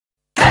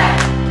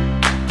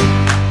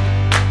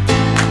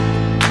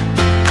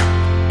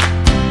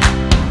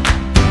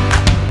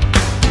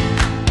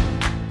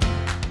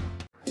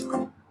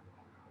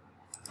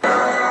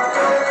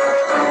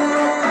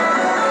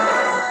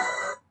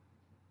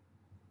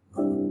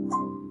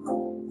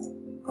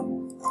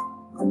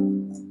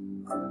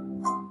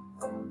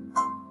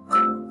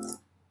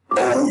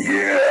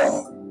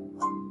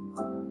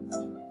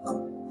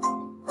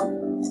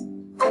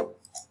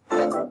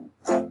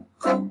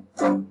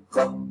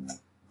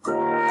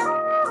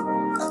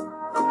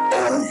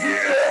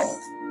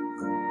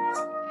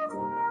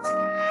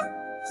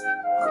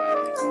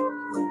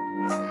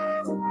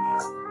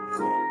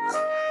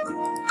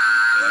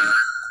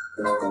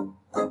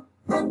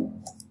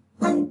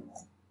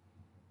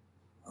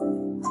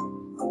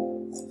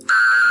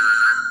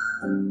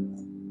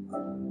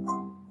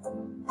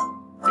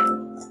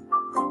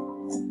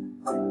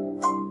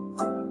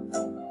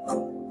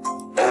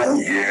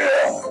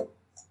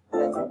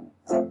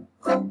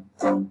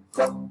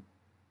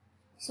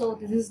So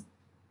this is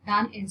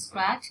done in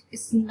Scratch.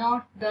 It's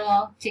not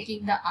the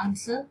checking the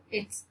answer.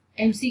 It's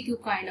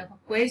MCQ kind of a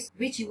quiz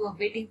which you were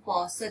waiting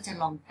for such a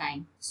long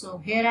time. So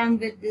here I am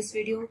with this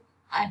video.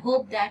 I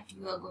hope that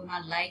you are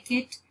gonna like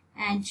it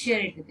and share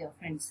it with your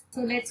friends.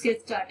 So let's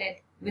get started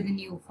with a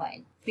new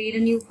file. Create a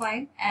new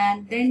file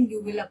and then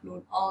you will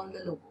upload all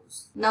the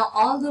logos. Now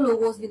all the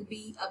logos will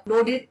be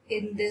uploaded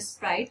in this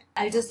Sprite.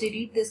 I'll just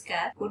delete this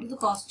cat, go to the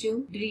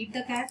costume, delete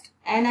the cat,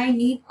 and I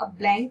need a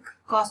blank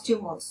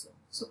costume also.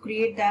 So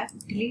create that,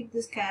 delete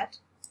this cat,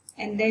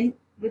 and then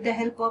with the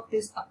help of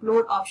this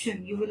upload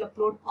option, you will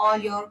upload all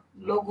your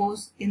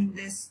logos in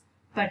this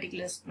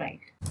particular Sprite.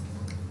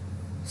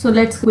 So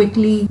let's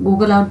quickly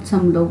Google out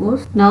some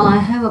logos. Now I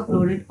have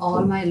uploaded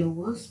all my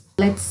logos.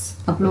 Let's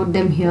upload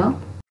them here.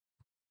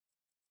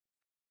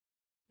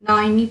 Now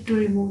I need to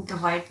remove the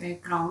white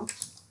background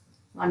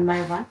one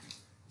by one.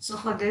 So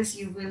for this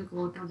you will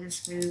go to this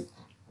fill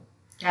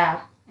tab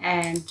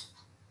and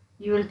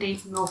you will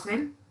take no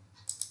fill.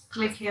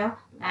 Click here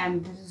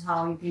and this is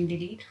how you can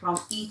delete from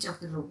each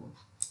of the logos.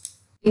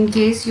 In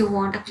case you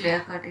want a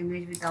clear-cut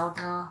image without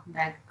a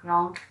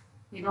background,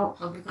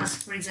 because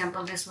for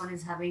example this one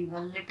is having a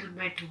little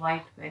bit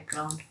white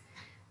background.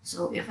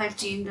 So if I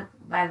change the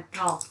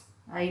backdrop,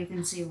 you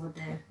can see over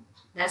there.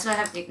 That's why I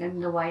have taken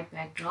the white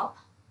backdrop.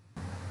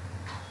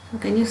 So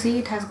can you see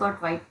it has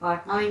got white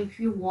part. Now if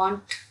you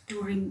want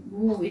to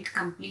remove it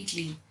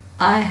completely,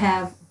 I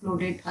have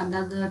uploaded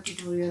another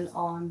tutorial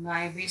on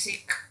my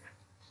basic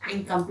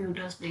in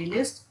computers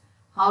playlist,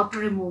 how to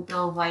remove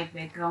the white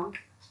background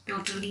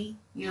totally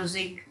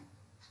using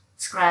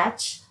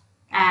Scratch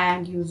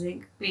and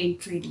using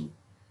Paint 3D.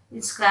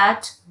 In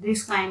Scratch,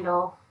 this kind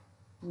of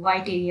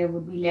white area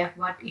would be left,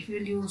 but if you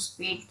use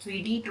Paint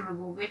 3D to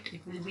remove it, it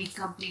will be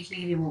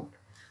completely removed.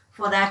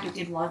 For that, you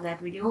can watch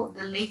that video.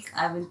 The link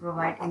I will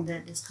provide in the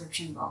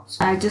description box.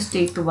 I'll just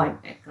take the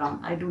white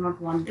background. I do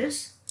not want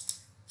this.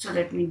 So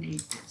let me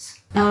delete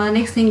this. Now the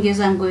next thing is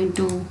I'm going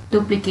to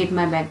duplicate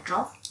my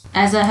backdrop.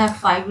 As I have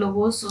 5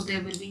 logos, so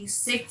there will be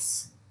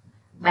 6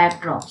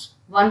 backdrops.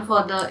 1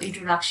 for the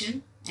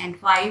introduction and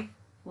 5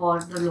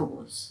 for the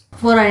logos.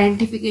 For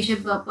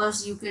identification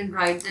purpose, you can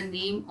write the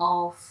name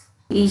of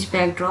each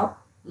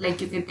backdrop.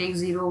 Like you can take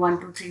 0, 1,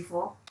 2, 3,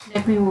 4.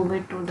 Let me move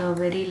it to the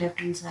very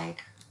left hand side.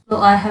 So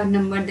I have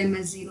numbered them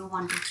as 0,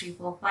 1, 2, 3,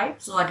 4, 5.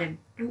 So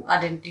to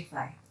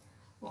identify.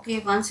 Okay,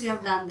 once you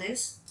have done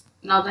this,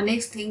 now the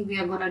next thing we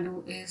are gonna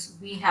do is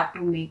we have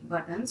to make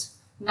buttons.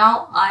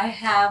 Now I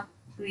have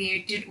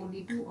created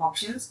only 2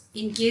 options.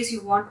 In case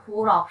you want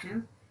 4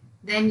 options,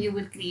 then you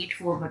will create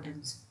 4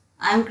 buttons.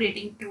 I am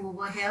creating 2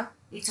 over here.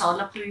 It's all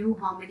up to you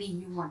how many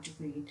you want to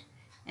create.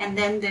 And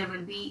then there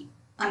will be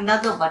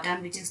another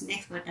button, which is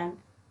next button,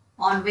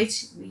 on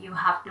which you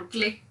have to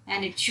click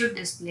and it should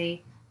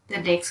display the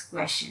next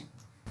question.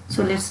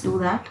 So let's do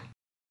that.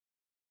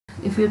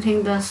 If you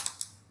think the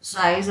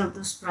size of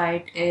the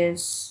sprite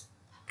is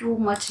too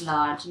much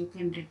large, you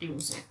can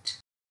reduce it.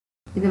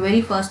 In the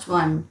very first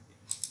one,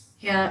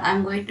 here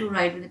I'm going to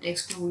write with the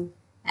text tool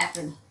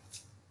Apple.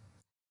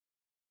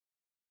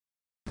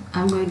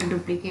 I'm going to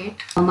duplicate.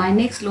 My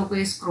next logo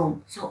is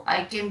Chrome, so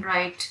I can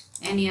write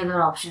any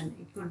other option.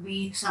 It could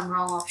be some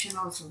wrong option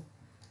also.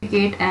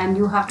 Duplicate, and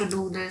you have to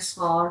do this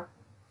for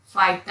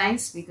 5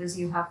 times because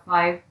you have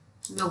 5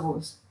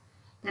 logos.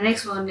 The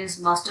next one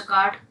is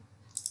MasterCard.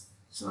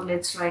 So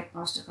let's write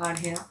MasterCard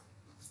here.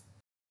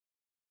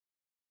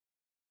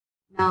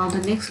 Now the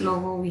next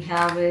logo we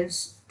have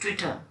is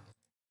Twitter.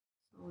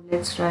 So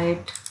let's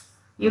write,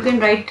 you can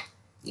write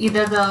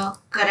either the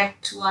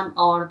correct one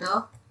or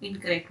the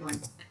incorrect one.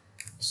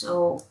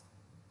 So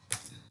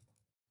it's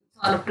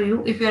all up to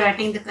you. If you're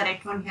writing the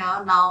correct one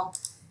here now,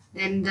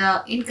 then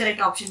the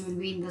incorrect option will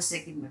be in the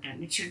second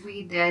button. It should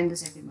be there in the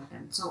second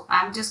button. So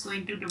I'm just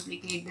going to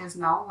duplicate this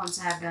now once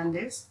I have done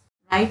this.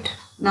 Right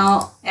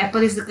now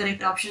Apple is the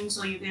correct option,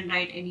 so you can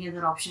write any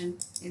other option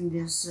in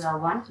this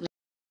one.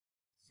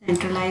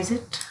 Centralize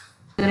it.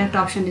 Correct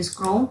option is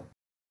Chrome.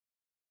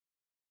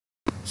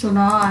 So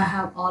now I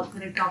have all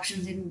correct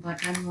options in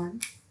button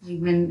 1.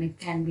 Even it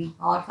can be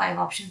all 5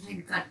 options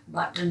in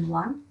button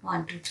 1,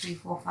 1, 2, 3,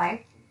 4, 5.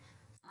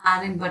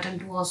 And in button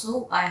 2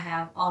 also I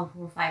have all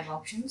 4, 5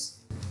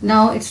 options.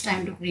 Now it's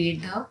time to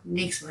create the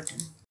next button.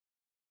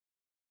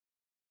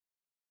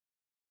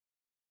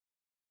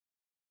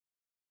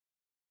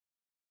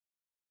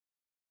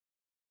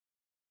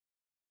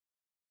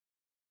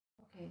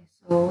 Okay,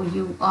 so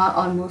you are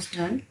almost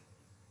done.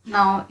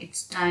 Now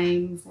it's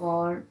time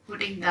for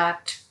putting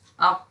that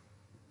up,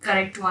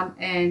 correct one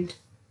and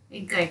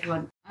incorrect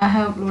one. I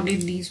have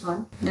uploaded this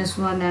one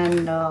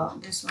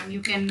and this one. You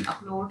can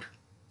upload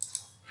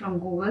from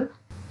Google.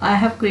 I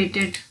have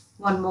created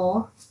one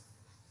more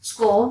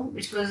score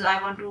because I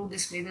want to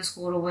display the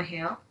score over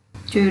here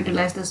to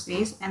utilize the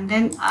space, and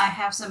then I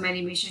have some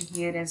animation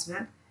here as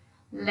well.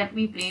 Let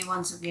me play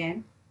once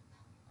again.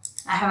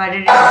 I have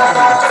added it.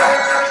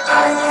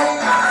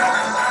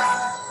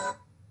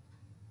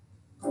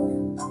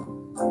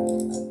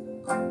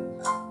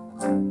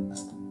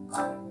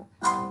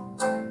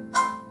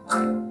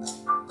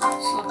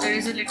 So there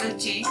is a little will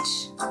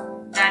change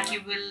that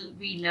you will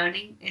be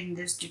learning in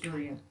this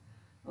tutorial.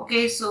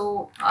 Okay,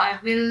 so I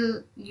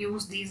will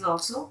use these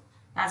also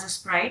as a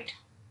sprite.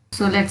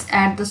 So let's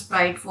add the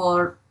sprite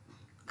for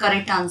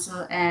correct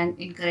answer and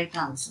incorrect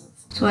answers.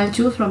 So I'll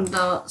choose from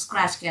the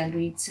scratch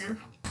gallery itself.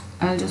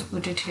 I'll just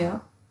put it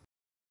here.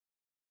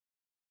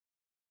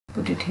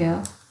 Put it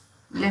here.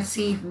 Let's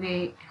see if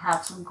we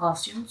have some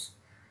costumes.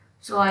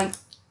 So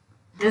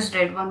this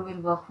red one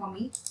will work for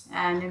me,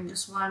 and in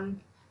this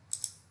one,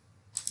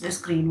 this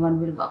green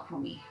one will work for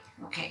me.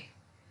 Okay.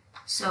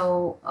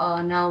 So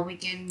now we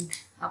can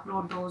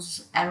upload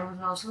those arrows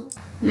also.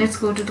 Let's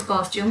go to the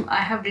costume.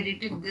 I have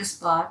deleted this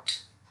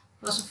part.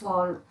 First of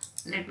all,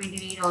 let me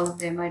delete all of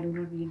them. I do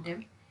not need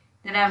them.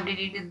 Then I have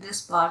deleted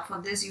this part. For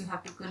this, you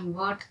have to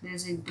convert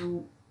this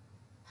into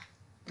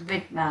the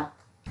bitmap.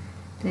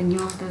 Then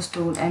use this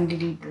tool and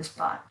delete this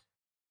part.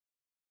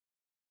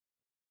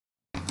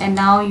 And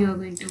now you are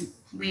going to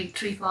make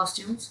 3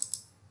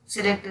 costumes.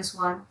 Select this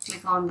one,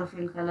 click on the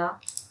fill color,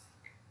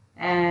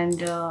 and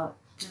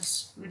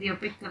just with your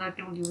pick color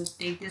tool, you will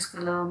take this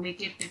color,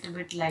 make it a little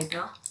bit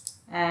lighter,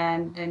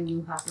 and then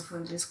you have to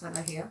fill this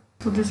color here.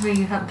 So this way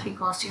you have 3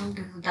 costumes.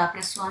 This is the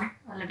darkest one,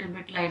 a little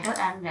bit lighter,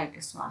 and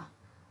lightest one.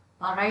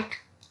 Alright,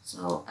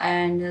 so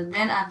and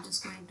then I'm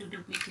just going to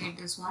duplicate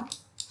this one.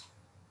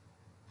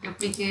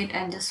 Duplicate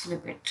and just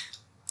flip it.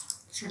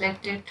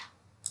 Select it.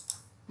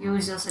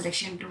 Use your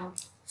selection tool.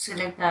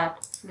 Select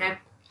that. Flip.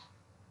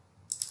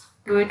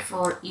 Do it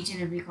for each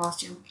and every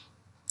costume.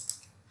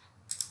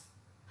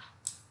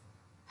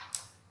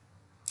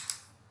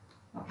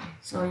 Okay,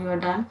 so you are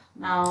done.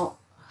 Now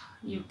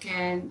you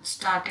can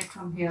start it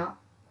from here.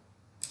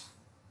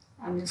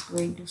 I'm just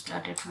going to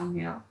start it from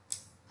here.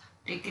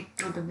 Take it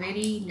to the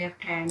very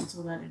left hand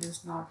so that it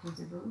is not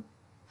visible.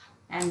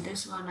 And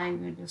this one I'm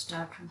going to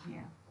start from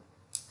here.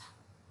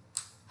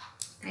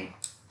 Okay,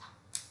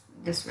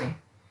 this way.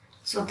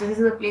 So this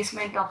is the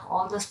placement of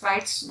all the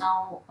sprites.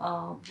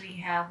 Now we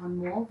have one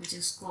more, which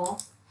is score.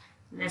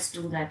 Let's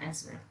do that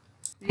as well.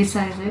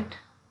 Resize it.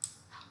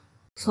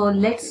 So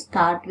let's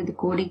start with the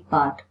coding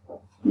part.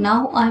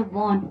 Now I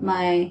want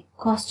my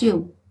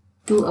costume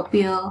to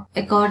appear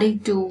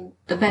according to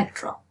the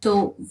backdrop.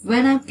 So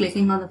when I'm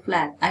clicking on the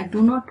flag, I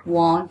do not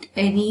want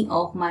any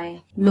of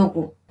my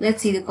logo.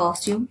 Let's see the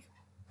costume.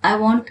 I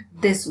want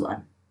this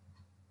one,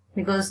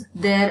 because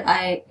there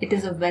it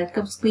is a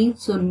welcome screen,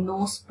 so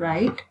no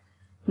sprite,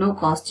 no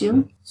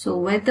costume. So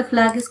when the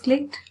flag is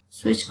clicked,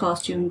 switch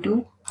costume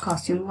to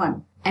costume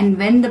 1. And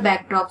when the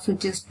backdrop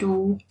switches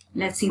to,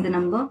 let's see the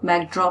number,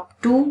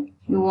 backdrop 2,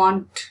 you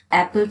want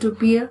Apple to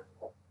appear.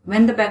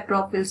 When the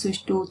backdrop will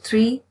switch to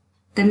 3,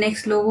 the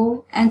next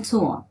logo, and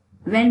so on.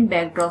 When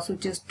backdrop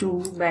switches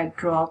to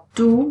backdrop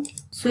 2,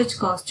 switch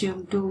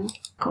costume to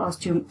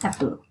costume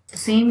Apple. The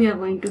same you are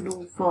going to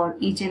do for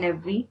each and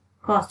every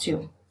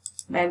costume.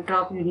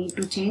 Backdrop you need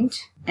to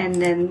change, and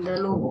then the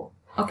logo.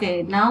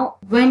 Okay, now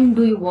when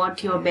do you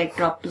want your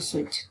backdrop to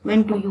switch?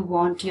 When do you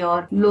want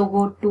your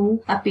logo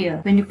to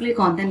appear? When you click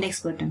on the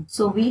next button.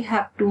 So we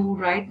have to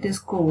write this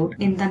code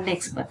in the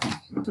next button.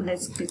 So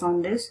let's click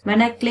on this.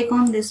 When I click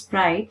on this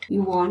sprite,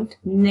 you want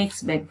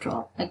next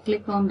backdrop. I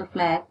click on the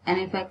flag,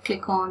 and if I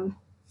click on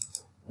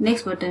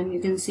next button, you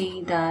can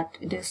see that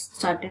it is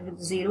started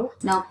with 0.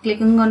 Now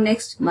clicking on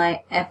next,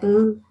 my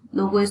Apple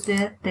logo is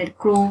there, then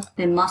Chrome,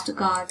 then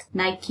MasterCard,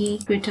 Nike,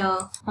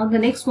 Twitter. Now the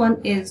next one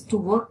is to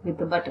work with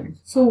the buttons.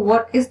 So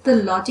what is the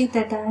logic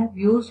that I have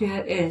used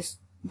here is,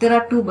 there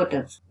are 2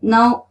 buttons.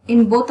 Now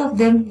in both of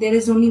them there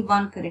is only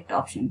one correct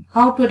option.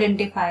 How to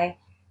identify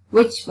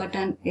which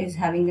button is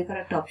having the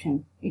correct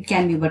option? It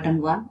can be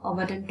button 1 or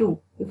button 2.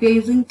 If you are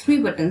using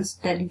 3 buttons,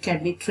 then it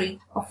can be 3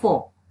 or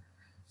 4.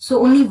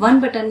 So only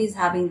one button is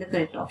having the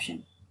correct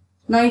option.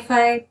 Now if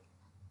I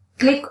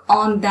click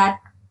on that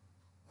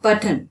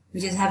button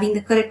which is having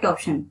the correct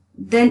option,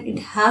 then it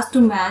has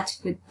to match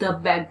with the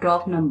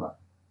backdrop number.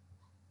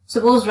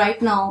 Suppose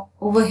right now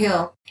over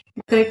here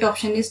the correct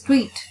option is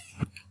tweet.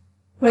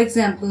 For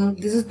example,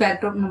 this is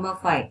backdrop number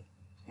 5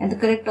 and the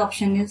correct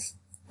option is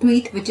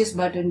tweet, which is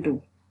button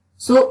 2.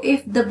 So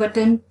if the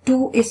button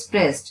 2 is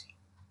pressed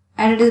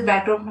and it is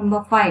backdrop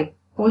number 5,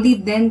 only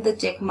then the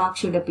check mark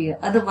should appear.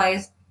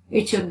 Otherwise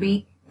it should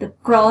be the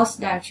cross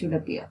that should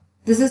appear.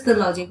 This is the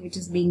logic which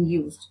is being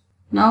used.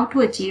 Now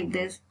to achieve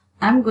this,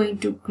 I'm going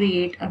to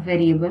create a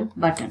variable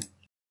button.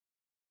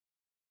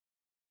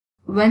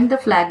 When the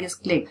flag is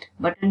clicked,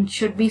 button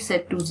should be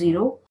set to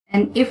 0,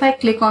 and if I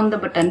click on the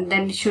button,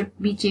 then it should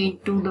be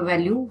changed to the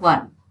value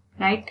 1.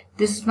 Right?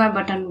 This is my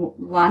button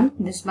 1,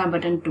 this is my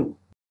button 2.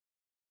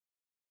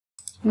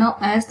 Now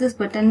as this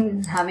button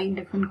is having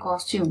different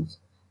costumes,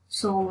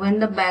 so when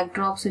the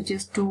backdrop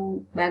switches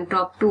to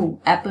backdrop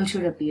 2, Apple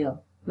should appear.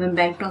 When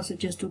backdrop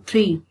switches to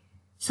 3,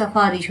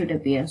 Safari should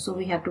appear. So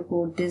we have to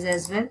code this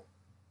as well.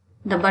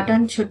 The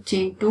button should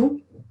change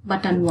to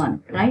button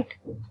 1, right?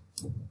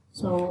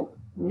 So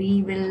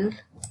we will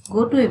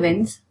go to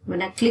events.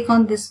 When I click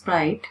on this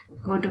sprite,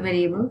 go to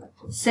variable,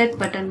 set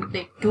button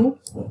click to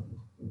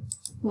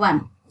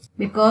 1,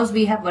 because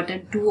we have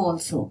button 2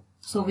 also.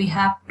 So we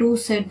have to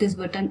set this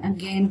button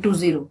again to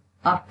 0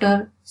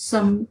 after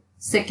some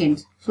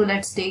seconds. So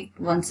let's take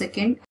 1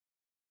 second.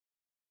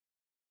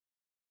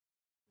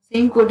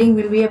 Same coding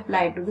will be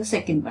applied to the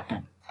second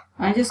button.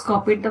 I just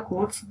copied the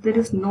code, so there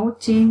is no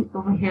change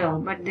over here,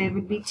 but there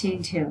will be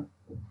change here.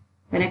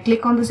 When I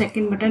click on the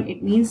second button,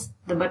 it means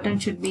the button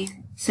should be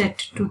set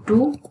to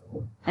 2,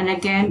 and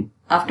again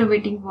after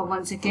waiting for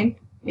 1 second,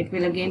 it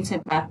will again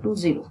set back to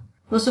 0.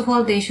 First of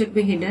all, they should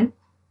be hidden.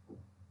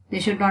 They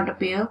should not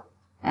appear,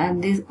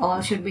 and these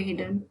all should be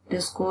hidden.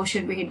 The score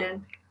should be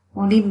hidden.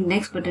 Only the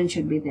next button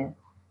should be there.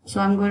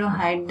 So I'm going to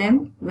hide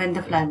them when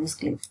the flag is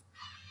clicked.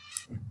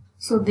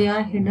 So they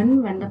are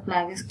hidden when the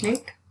flag is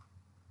clicked,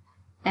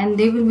 and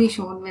they will be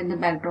shown when the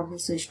backdrop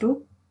is switched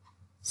to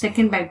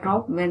second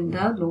backdrop when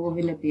the logo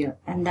will appear,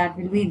 and that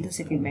will be the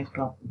second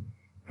backdrop.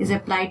 Is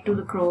applied to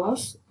the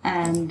cross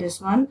and this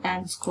one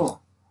and score.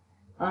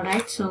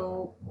 Alright,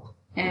 so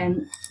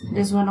and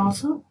this one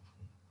also.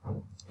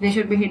 They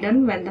should be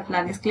hidden when the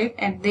flag is clicked,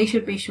 and they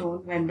should be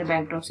shown when the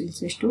backdrop is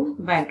switched to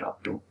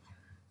backdrop 2.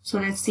 So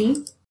let's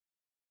see.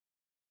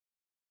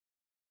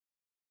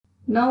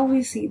 Now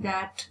we see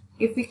that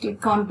if we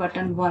click on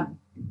button 1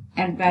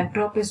 and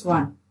backdrop is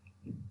 1,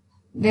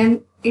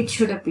 then it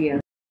should appear.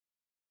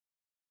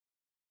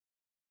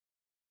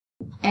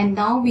 And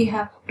now we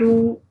have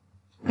two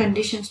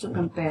conditions to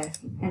compare,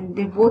 and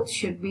they both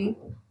should be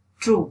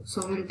true.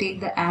 So we'll take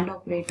the AND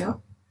operator.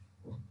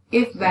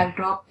 If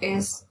backdrop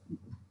is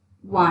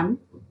 1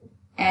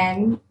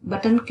 and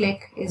button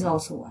click is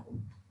also 1,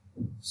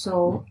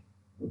 so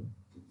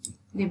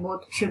they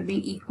both should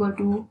be equal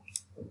to,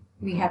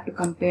 we have to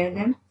compare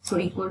them, so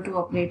equal to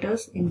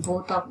operators in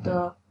both of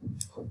the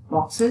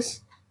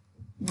boxes.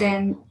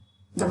 Then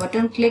the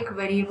button click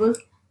variable,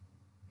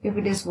 if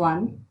it is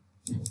 1,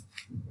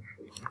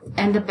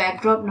 and the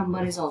backdrop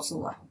number is also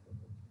 1.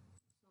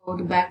 So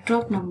the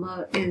backdrop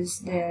number is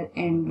there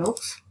in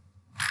looks.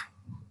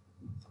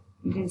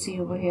 You can see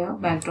over here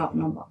backdrop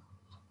number.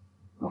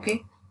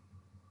 Okay.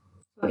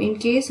 So in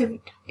case if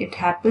it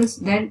happens,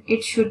 then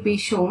it should be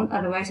shown,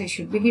 otherwise it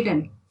should be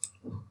hidden.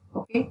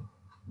 Okay.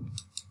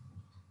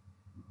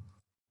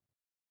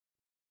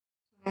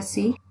 Let's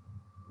see.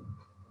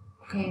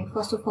 Okay,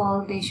 first of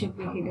all, they should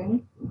be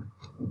hidden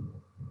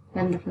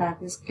when the flag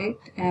is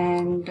clicked,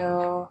 and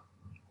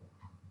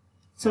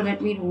so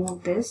let me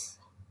remove this,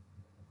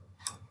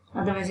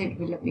 otherwise it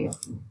will appear.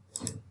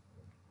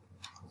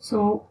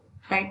 So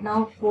right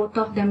now both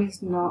of them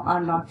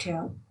are not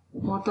here.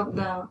 Both of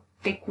the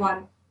tick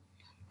one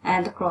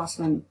and the cross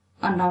one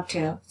are not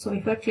here. So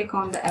if I click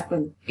on the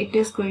apple, it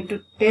is going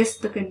to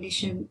test the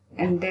condition,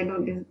 and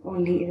then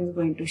only it is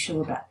going to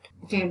show that.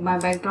 Okay, my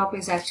backdrop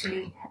is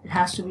actually, it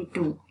has to be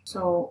 2.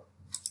 So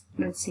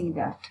let's see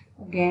that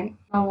again.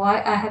 Now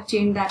why I have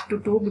changed that to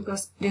 2?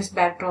 Because this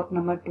backdrop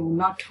number 2,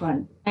 not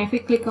 1. Now if we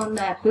click on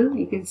the apple,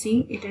 you can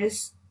see it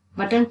is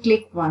button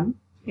click 1.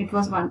 It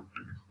was 1.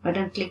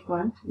 Button click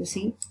 1. You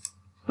see,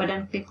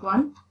 button click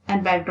 1,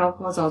 and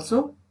backdrop was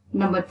also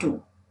number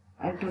 2.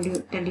 I'll tell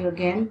you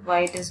again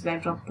why it is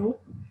backdrop 2.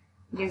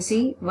 You can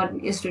see what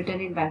is written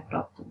in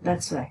backdrop.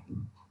 That's why.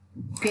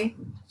 Okay.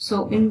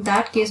 So in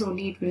that case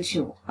only it will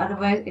show.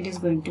 Otherwise it is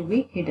going to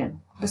be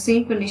hidden. The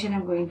same condition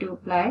I'm going to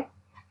apply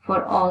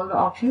for all the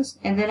options,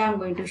 and then I'm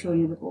going to show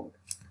you the code.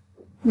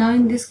 Now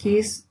in this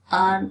case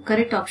our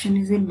correct option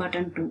is in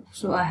button 2.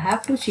 So I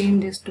have to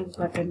change this to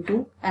button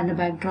 2, and the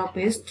backdrop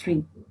is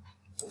 3.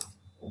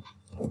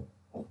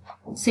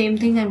 Same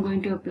thing I'm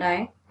going to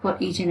apply for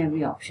each and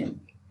every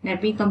option.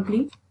 Let me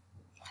complete.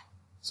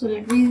 So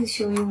let me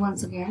show you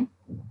once again.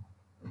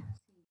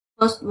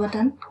 First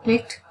button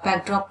clicked,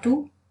 backdrop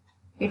 2,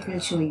 it will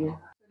show you.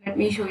 Let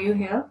me show you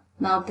here.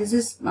 Now this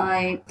is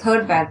my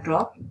third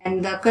backdrop,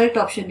 and the correct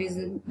option is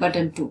in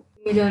button 2.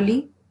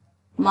 Similarly,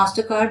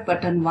 MasterCard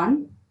button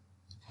 1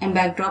 and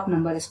backdrop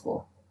number is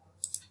 4.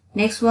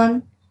 Next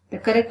one, the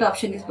correct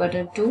option is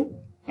button 2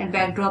 and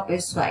backdrop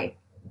is 5.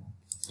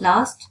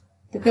 Last,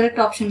 the correct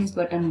option is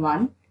button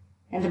 1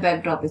 and the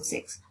backdrop is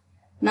 6.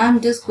 Now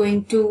I'm just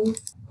going to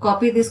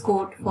copy this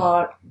code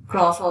for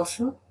cross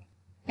also,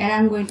 and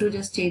I'm going to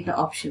just change the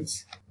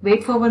options.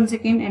 Wait for 1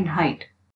 second and hide.